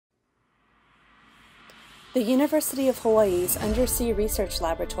The University of Hawaii's Undersea Research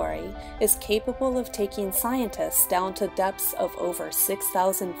Laboratory is capable of taking scientists down to depths of over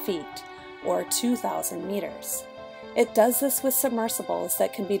 6,000 feet, or 2,000 meters. It does this with submersibles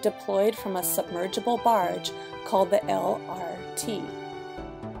that can be deployed from a submergible barge called the LRT.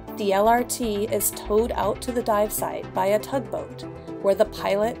 The LRT is towed out to the dive site by a tugboat, where the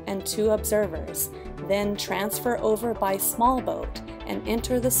pilot and 2 observers then transfer over by small boat and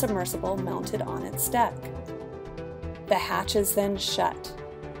enter the submersible mounted on its deck. The hatch is then shut,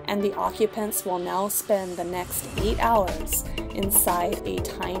 and the occupants will now spend the next 8 hours inside a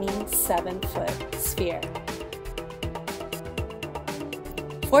tiny 7-foot sphere.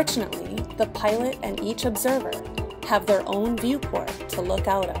 Fortunately, the pilot and each observer have their own viewport to look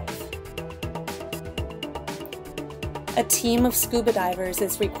out of. A team of scuba divers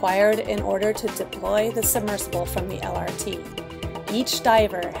is required in order to deploy the submersible from the LRT. Each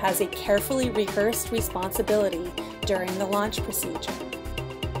diver has a carefully rehearsed responsibility during the launch procedure.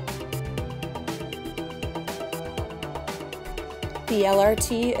 The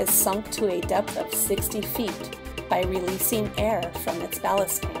LRT is sunk to a depth of 60 feet by releasing air from its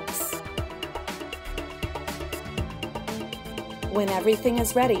ballast tanks. When everything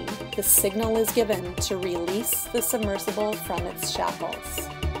is ready, the signal is given to release the submersible from its shackles.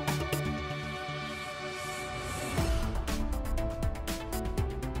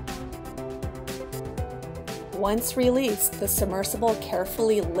 Once released, the submersible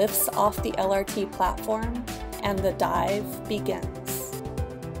carefully lifts off the LRT platform and the dive begins.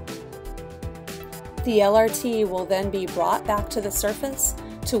 The LRT will then be brought back to the surface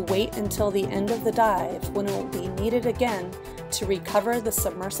to wait until the end of the dive, when it will be needed again to recover the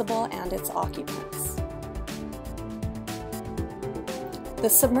submersible and its occupants. The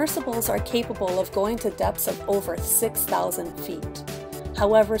submersibles are capable of going to depths of over 6,000 feet.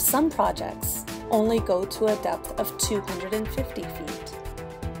 However, some projects only go to a depth of 250 feet.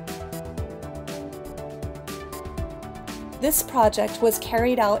 This project was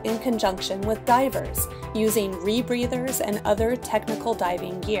carried out in conjunction with divers using rebreathers and other technical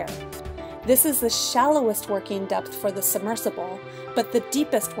diving gear. This is the shallowest working depth for the submersible, but the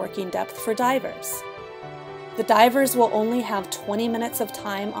deepest working depth for divers. The divers will only have 20 minutes of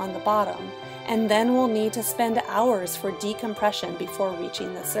time on the bottom, and then will need to spend hours for decompression before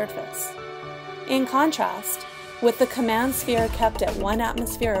reaching the surface. In contrast, with the command sphere kept at 1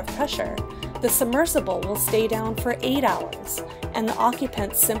 atmosphere of pressure, the submersible will stay down for 8 hours, and the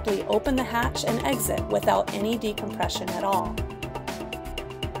occupants simply open the hatch and exit without any decompression at all.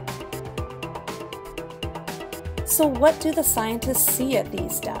 So what do the scientists see at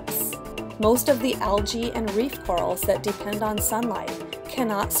these depths? Most of the algae and reef corals that depend on sunlight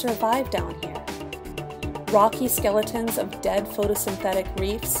cannot survive down here. Rocky skeletons of dead photosynthetic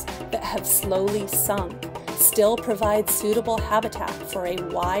reefs that have slowly sunk still provide suitable habitat for a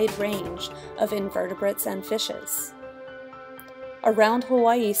wide range of invertebrates and fishes. Around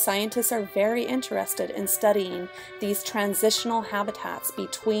Hawaii, scientists are very interested in studying these transitional habitats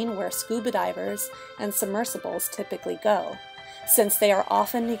between where scuba divers and submersibles typically go, since they are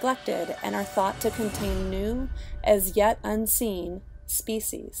often neglected and are thought to contain new, as yet unseen,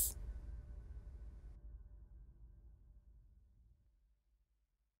 species.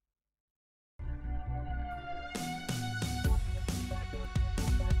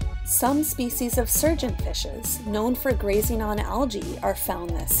 Some species of surgeonfishes, known for grazing on algae, are found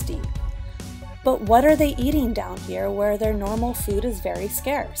this deep. But what are they eating down here where their normal food is very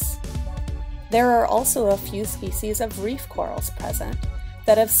scarce? There are also a few species of reef corals present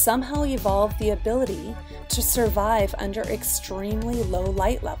that have somehow evolved the ability to survive under extremely low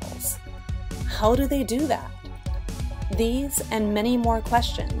light levels. How do they do that? These and many more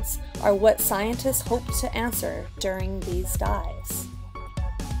questions are what scientists hope to answer during these dives.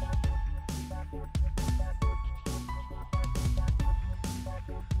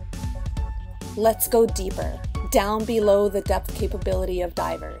 Let's go deeper, down below the depth capability of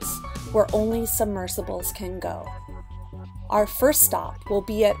divers, where only submersibles can go. Our first stop will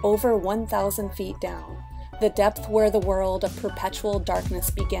be at over 1,000 feet down, the depth where the world of perpetual darkness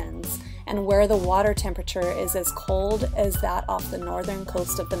begins, and where the water temperature is as cold as that off the northern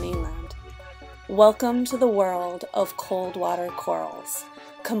coast of the mainland. Welcome to the world of cold water corals,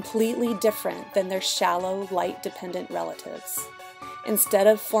 completely different than their shallow, light-dependent relatives. Instead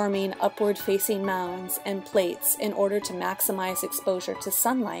of forming upward-facing mounds and plates in order to maximize exposure to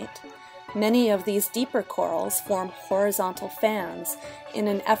sunlight, many of these deeper corals form horizontal fans in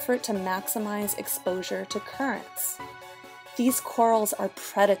an effort to maximize exposure to currents. These corals are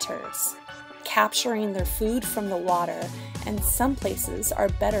predators, capturing their food from the water, and some places are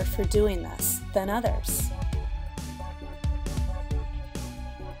better for doing this than others.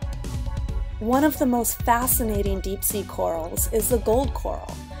 One of the most fascinating deep-sea corals is the gold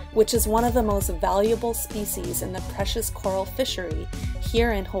coral, which is one of the most valuable species in the precious coral fishery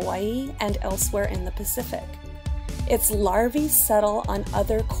here in Hawaii and elsewhere in the Pacific. Its larvae settle on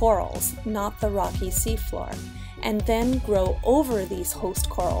other corals, not the rocky seafloor, and then grow over these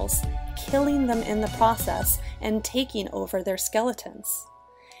host corals, killing them in the process and taking over their skeletons.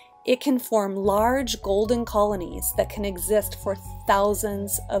 It can form large golden colonies that can exist for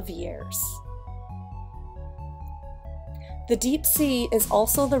thousands of years. The deep sea is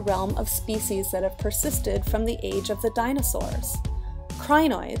also the realm of species that have persisted from the age of the dinosaurs.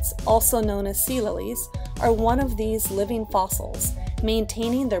 Crinoids, also known as sea lilies, are one of these living fossils,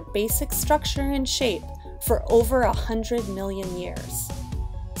 maintaining their basic structure and shape for over 100 million years.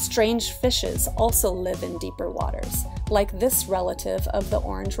 Strange fishes also live in deeper waters, like this relative of the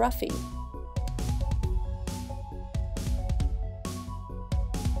orange roughy.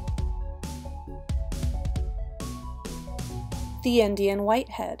 The Indian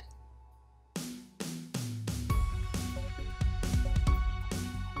whitehead.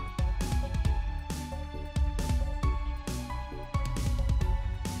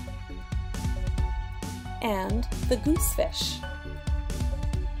 And the goosefish.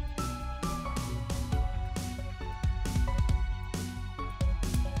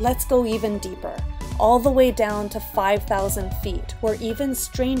 Let's go even deeper, all the way down to 5,000 feet, where even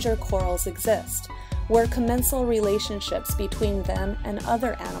stranger corals exist, where commensal relationships between them and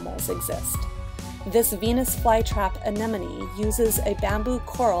other animals exist. This Venus flytrap anemone uses a bamboo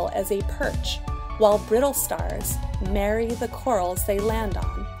coral as a perch, while brittle stars marry the corals they land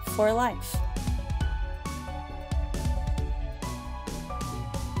on for life.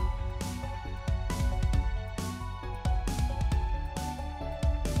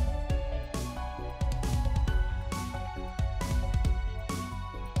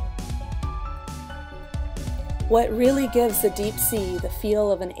 What really gives the deep sea the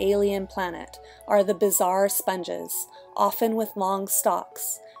feel of an alien planet are the bizarre sponges, often with long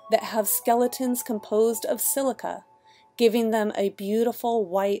stalks, that have skeletons composed of silica, giving them a beautiful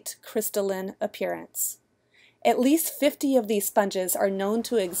white crystalline appearance. At least 50 of these sponges are known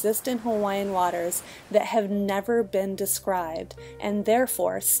to exist in Hawaiian waters that have never been described and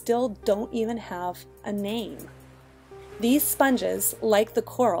therefore still don't even have a name. These sponges, like the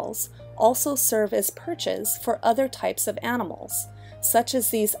corals, also serve as perches for other types of animals, such as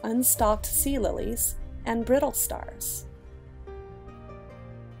these unstalked sea lilies and brittle stars.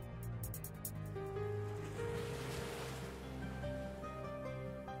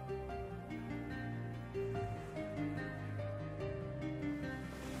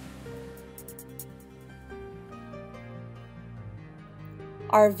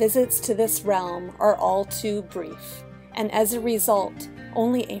 Our visits to this realm are all too brief, and as a result,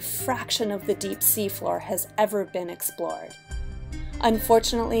 only a fraction of the deep seafloor has ever been explored.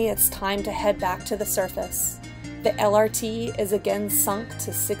 Unfortunately, it's time to head back to the surface. The LRT is again sunk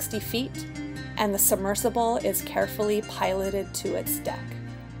to 60 feet, and the submersible is carefully piloted to its deck.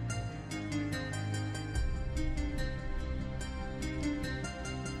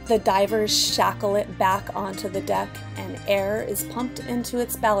 The divers shackle it back onto the deck, and air is pumped into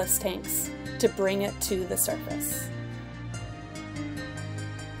its ballast tanks to bring it to the surface.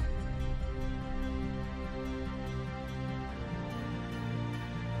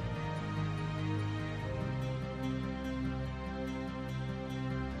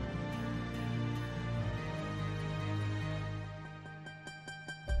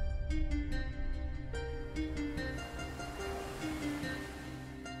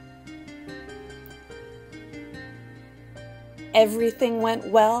 Everything went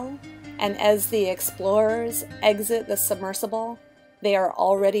well, and as the explorers exit the submersible, they are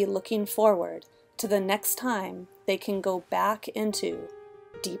already looking forward to the next time they can go back into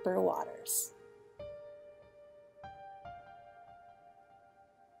deeper waters.